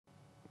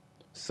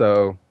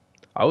So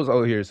I was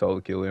over here solo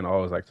queuing. I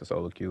always like to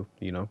solo queue.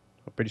 I'm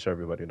pretty sure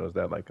everybody knows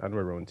that. Like I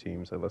never run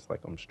teams unless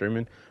like I'm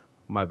streaming.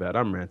 My bad,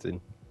 I'm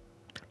ranting.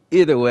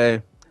 Either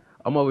way,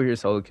 I'm over here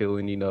solo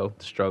queuing.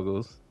 The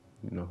struggles.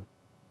 You know,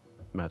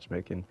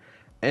 matchmaking,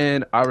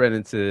 and I ran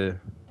into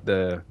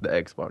the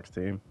Xbox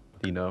team.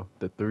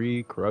 The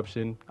three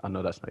corruption. I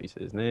know that's not you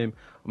say his name.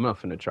 I'm not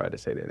gonna try to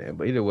say that name,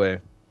 but either way,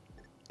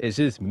 it's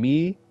just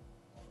me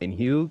and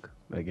Hugh.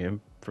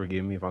 Again,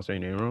 forgive me if I'm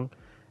saying your name wrong.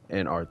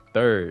 And our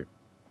third.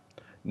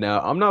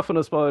 Now, I'm not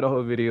gonna spoil the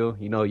whole video.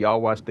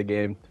 Y'all watch the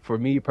game. For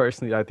me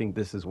personally, I think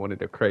this is one of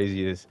the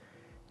craziest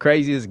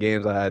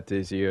games I had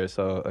this year.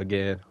 So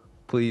again,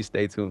 please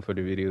stay tuned for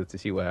the video to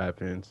see what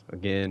happens.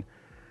 Again,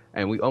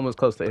 and we almost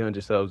close to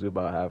 800 subs. We're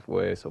about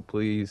halfway. So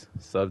please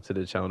sub to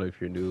the channel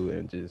if you're new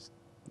and just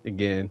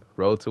again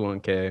roll to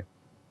 1K.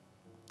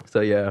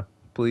 So yeah,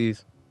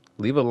 please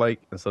leave a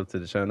like and sub to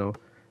the channel.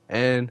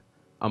 And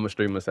I'm gonna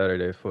stream on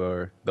Saturday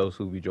for those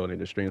who be joining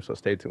the stream. So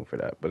stay tuned for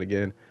that. But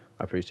again,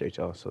 I appreciate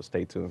y'all. So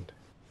stay tuned.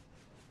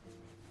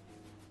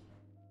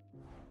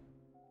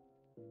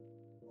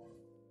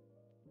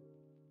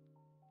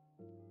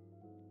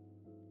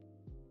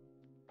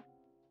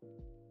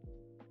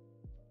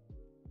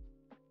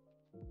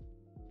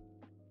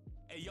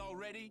 Hey, y'all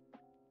ready?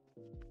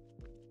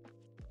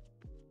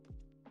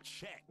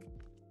 Check.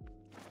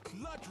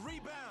 Clutch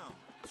rebound.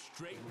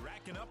 Straight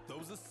racking up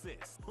those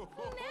assists. Max,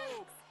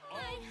 All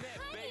my net,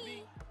 honey.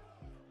 baby.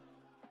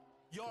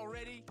 Y'all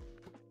ready?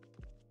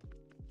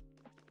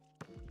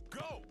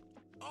 Go.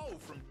 Oh,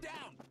 from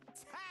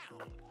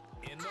downtown.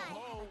 In the I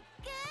hole.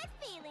 have good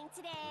feeling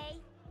today.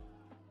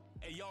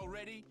 Hey, y'all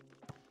ready?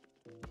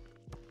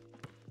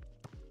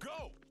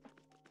 Go.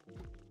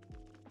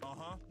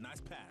 Uh-huh.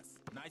 Nice pass.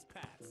 Nice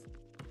pass.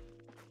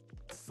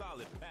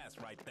 Solid pass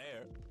right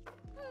there.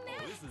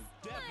 Max, Oh, this is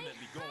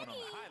definitely my going on honey.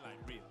 the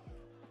highlight reel.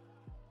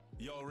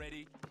 Y'all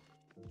ready?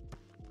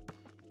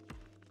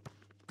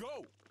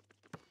 Go!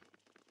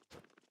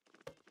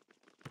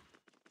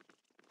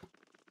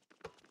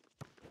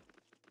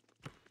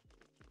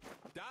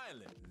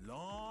 Dial it.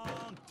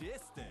 Long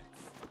distance.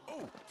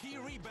 Oh, key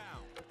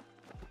rebound.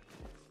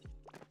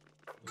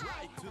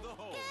 Right I to the have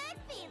hole.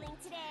 good feeling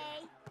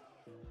today.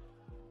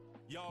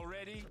 Y'all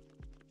ready?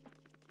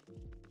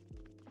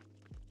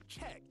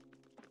 Check.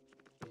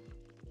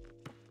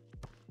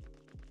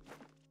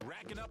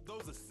 Racking up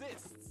those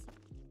assists.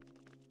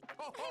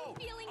 Oh, I'm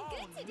feeling good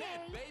on today.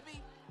 net,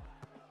 baby.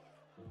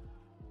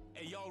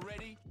 Hey, y'all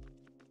ready?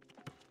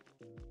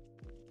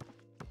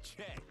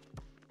 Check.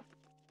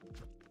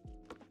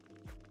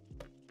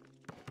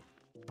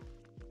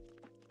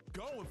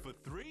 Going for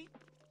three?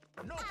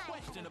 No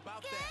question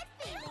about Good that.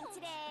 feeling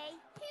today.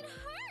 It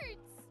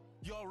hurts.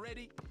 Y'all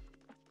ready?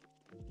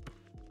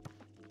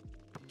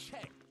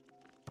 Check.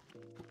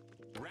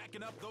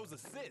 Racking up those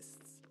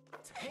assists.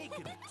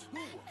 Taking it to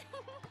 'em.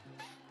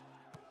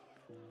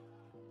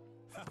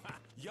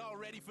 Y'all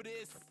ready for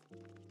this?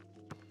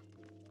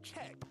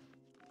 Check.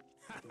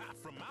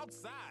 From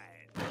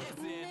outside. It's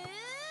in.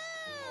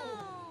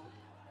 No.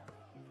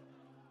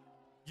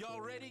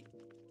 Y'all ready?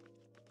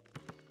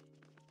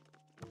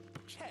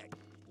 Check.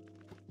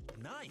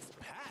 Nice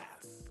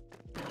pass.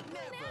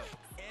 Never Max,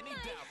 any my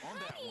doubt on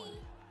that one.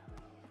 honey.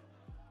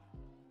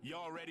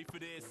 Y'all ready for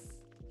this?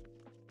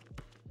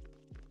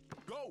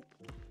 Go.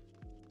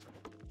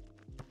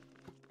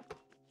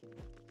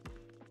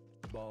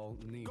 Ball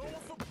needed. Going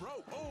for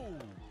broke. Oh,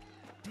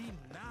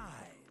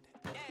 denied.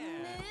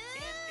 And No. in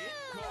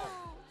it goes.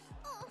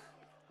 Oh.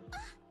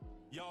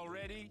 Y'all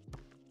ready?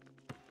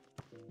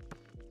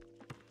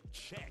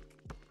 Check.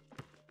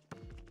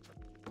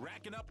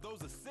 Racking up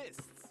those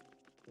assists.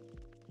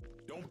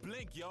 Don't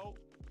blink, yo.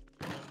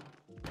 Now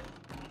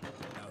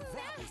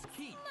that was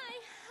key. My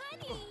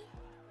honey.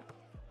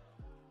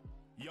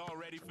 Y'all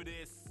ready for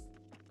this?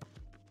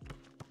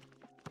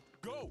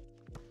 Go.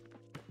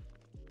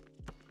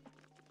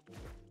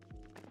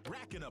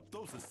 Racking up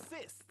those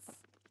assists.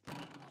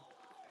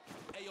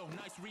 Ayo,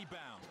 nice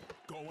rebound.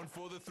 Going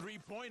for the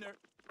three-pointer.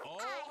 All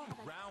I have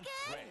a round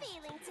good trash.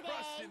 feeling today.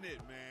 Crushing it,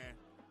 man.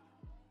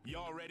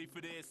 Y'all ready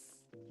for this?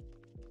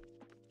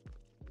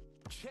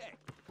 Check.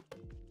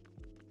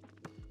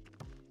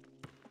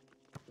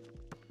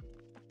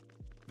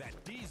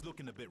 That D's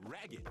looking a bit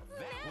ragged.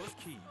 That was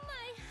key.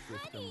 My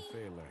System honey.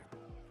 failing.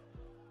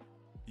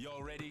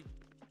 Y'all ready?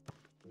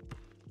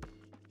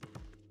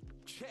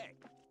 Check.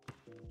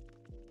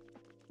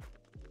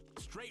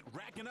 Straight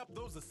racking up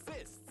those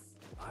assists.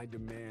 I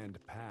demand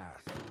pass.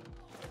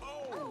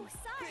 Oh,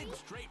 sorry. Big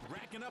straight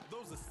racking up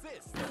those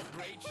assists.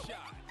 Great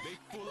shot. They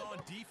full on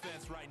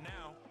defense right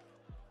now.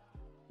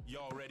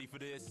 Y'all ready for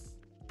this?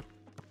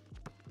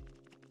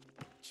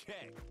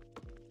 Check.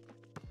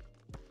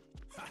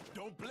 Ha,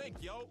 don't blink,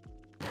 yo.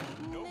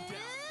 No doubt.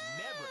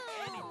 Never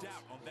any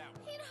doubt on that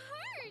one. It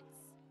hurts.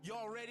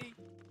 Y'all ready?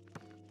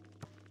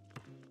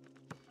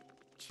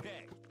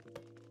 Check.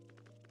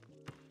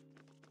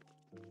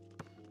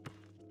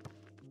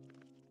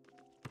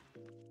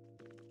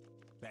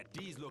 That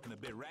D's looking a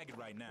bit ragged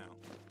right now.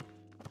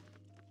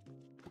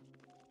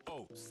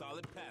 Oh,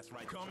 solid pass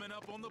right. Coming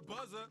up on the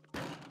buzzer.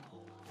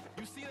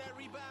 You see that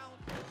rebound?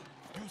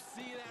 You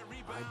see that I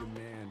rebound?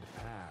 demand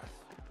pass.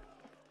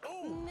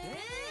 Oh, No.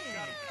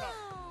 got him cut.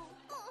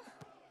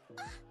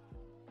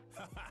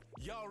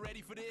 Y'all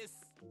ready for this?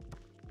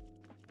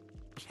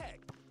 Check.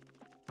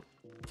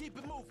 Keep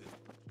it moving.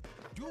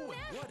 Doing what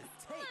it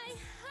My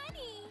takes.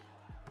 honey.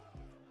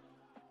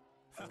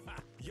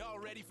 Y'all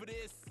ready for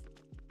this?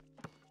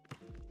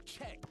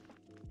 Check.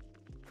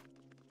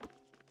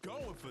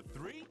 Going for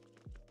three.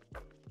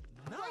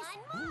 Nice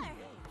One more.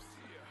 moves.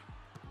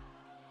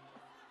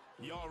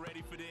 Y'all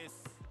ready for this?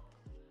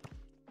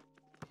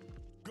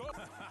 Go.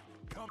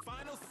 Come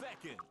final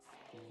seconds.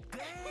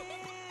 Dang.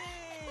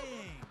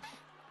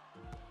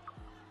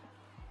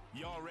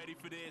 Y'all ready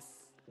for this?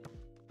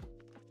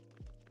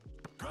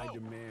 Go. I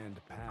demand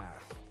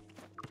pass.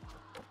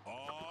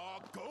 Oh,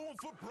 going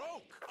for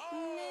broke.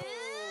 Oh,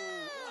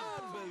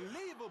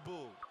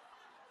 unbelievable.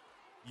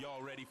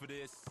 Y'all ready for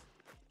this?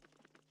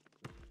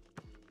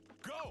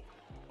 Go.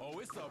 Oh,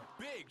 it's a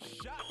big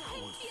shot.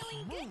 I'm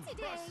feeling good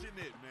today. Crushing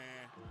it,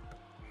 man.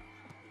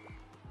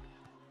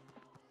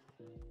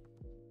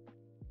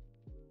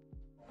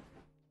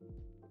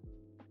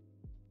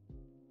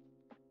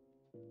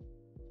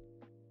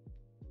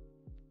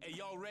 Hey,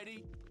 y'all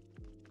ready?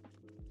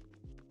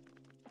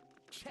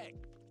 Check.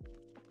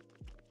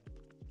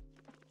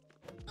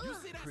 You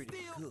see that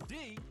steal?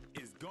 D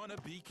is gonna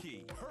be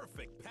key.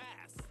 Perfect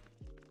pass.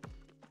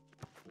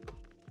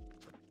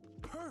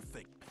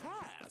 Perfect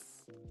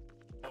pass.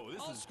 Oh,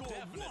 this is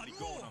definitely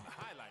going on the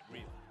highlight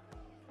reel.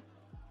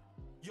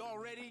 Y'all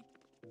ready?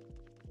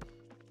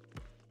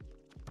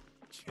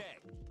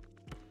 Check.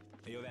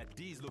 Hey, yo, that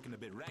D's looking a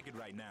bit ragged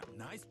right now.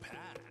 Nice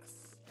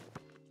pass.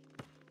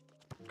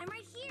 I'm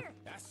right here.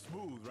 That's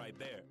smooth right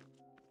there.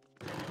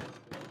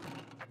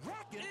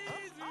 Racking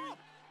up.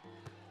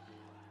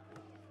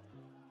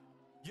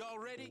 Y'all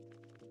ready?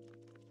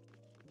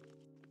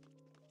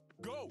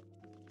 Go.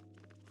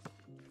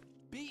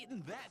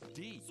 Beating that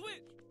D.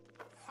 Switch.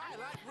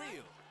 Highlight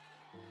reel.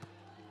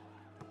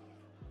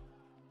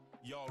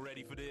 Y'all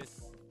ready for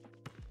this?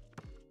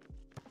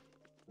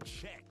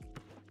 Check.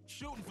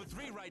 Shooting for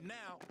three right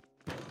now.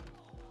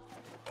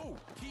 Oh,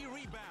 key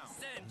rebound.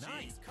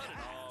 Nice cut it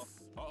off.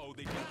 Uh-oh,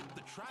 they got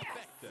the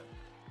trifecta.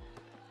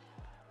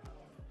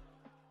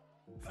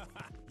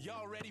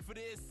 Y'all ready for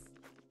this?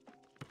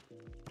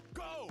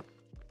 Go!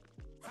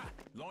 Ha,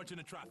 launching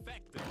a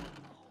trifecta.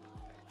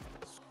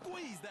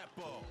 Squeeze that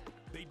ball.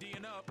 They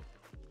D'ing up,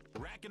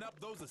 racking up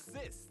those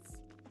assists.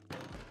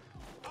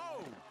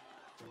 Oh,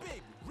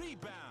 big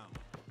rebound.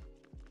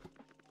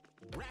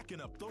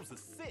 Racking up those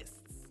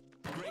assists.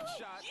 Great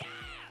shot. Yeah!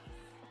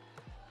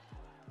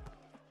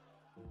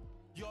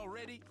 Y'all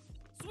ready?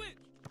 Switch.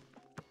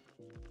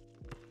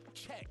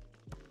 Check.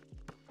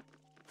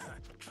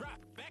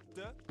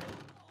 Trifecta.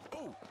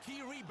 Oh,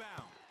 key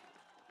rebound.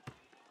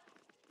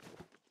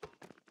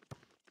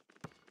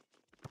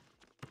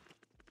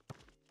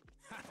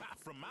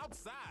 From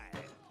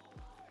outside.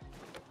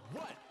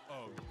 What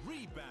a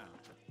rebound.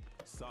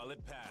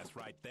 Solid pass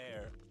right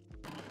there.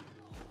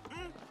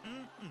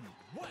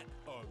 What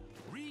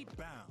a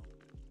rebound.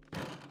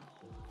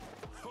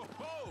 Ho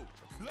ho!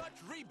 Clutch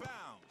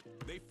rebound.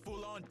 They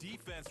full on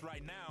defense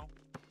right now.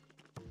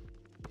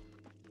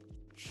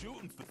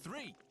 Shooting for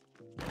three.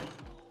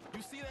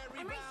 You see that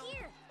I'm rebound? right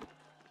here.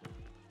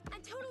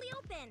 I'm totally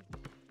open.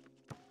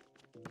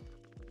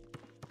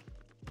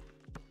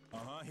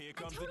 Here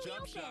comes totally the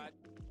jump open. shot.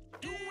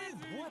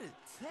 Doing what it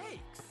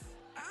takes.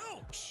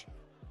 Ouch!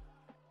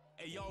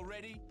 Hey, y'all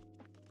ready?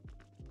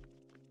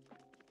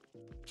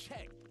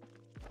 Check.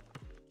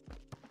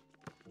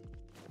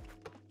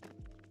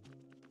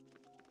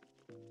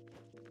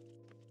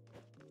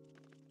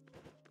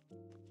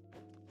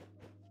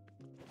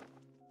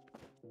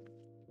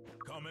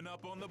 Coming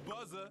up on the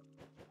buzzer.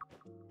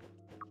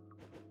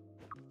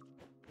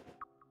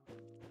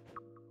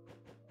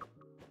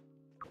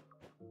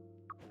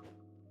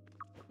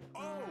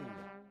 Oh,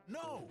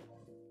 no.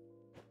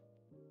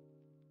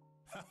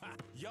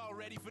 Y'all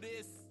ready for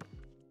this?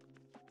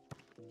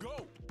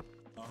 Go.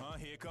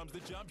 Here comes the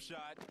jump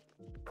shot.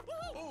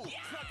 Oh, yeah!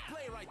 Clutch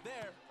play right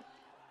there.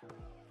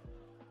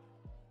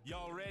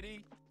 Y'all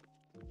ready?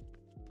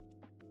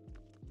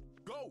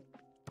 Go.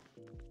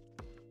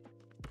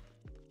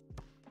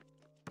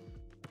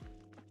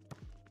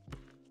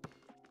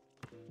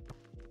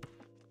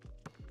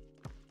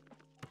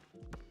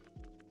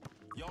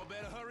 Y'all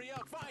better hurry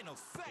up. Final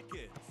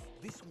seconds.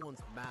 This one's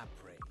my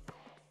prey.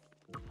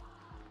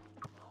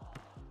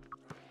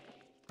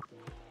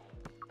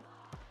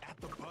 At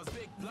the buzz,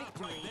 big block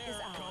right there.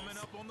 Coming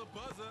up on the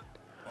buzzer.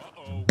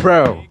 Uh-oh.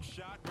 Bro. Big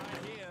shot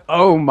right here.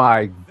 Oh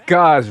my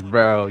gosh,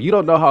 bro. You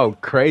don't know how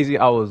crazy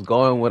I was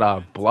going when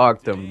I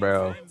blocked him,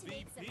 bro.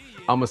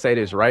 I'm going to say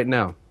this right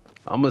now.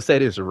 I'm going to say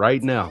this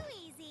right now. Too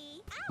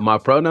easy. My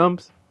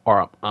pronouns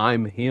are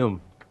I'm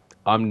him.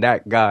 I'm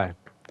that guy.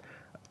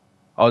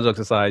 All jokes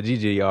aside,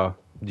 GG, y'all.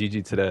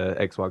 GG to the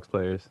Xbox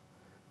players.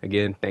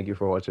 Again, thank you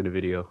for watching the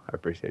video. I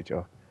appreciate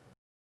y'all.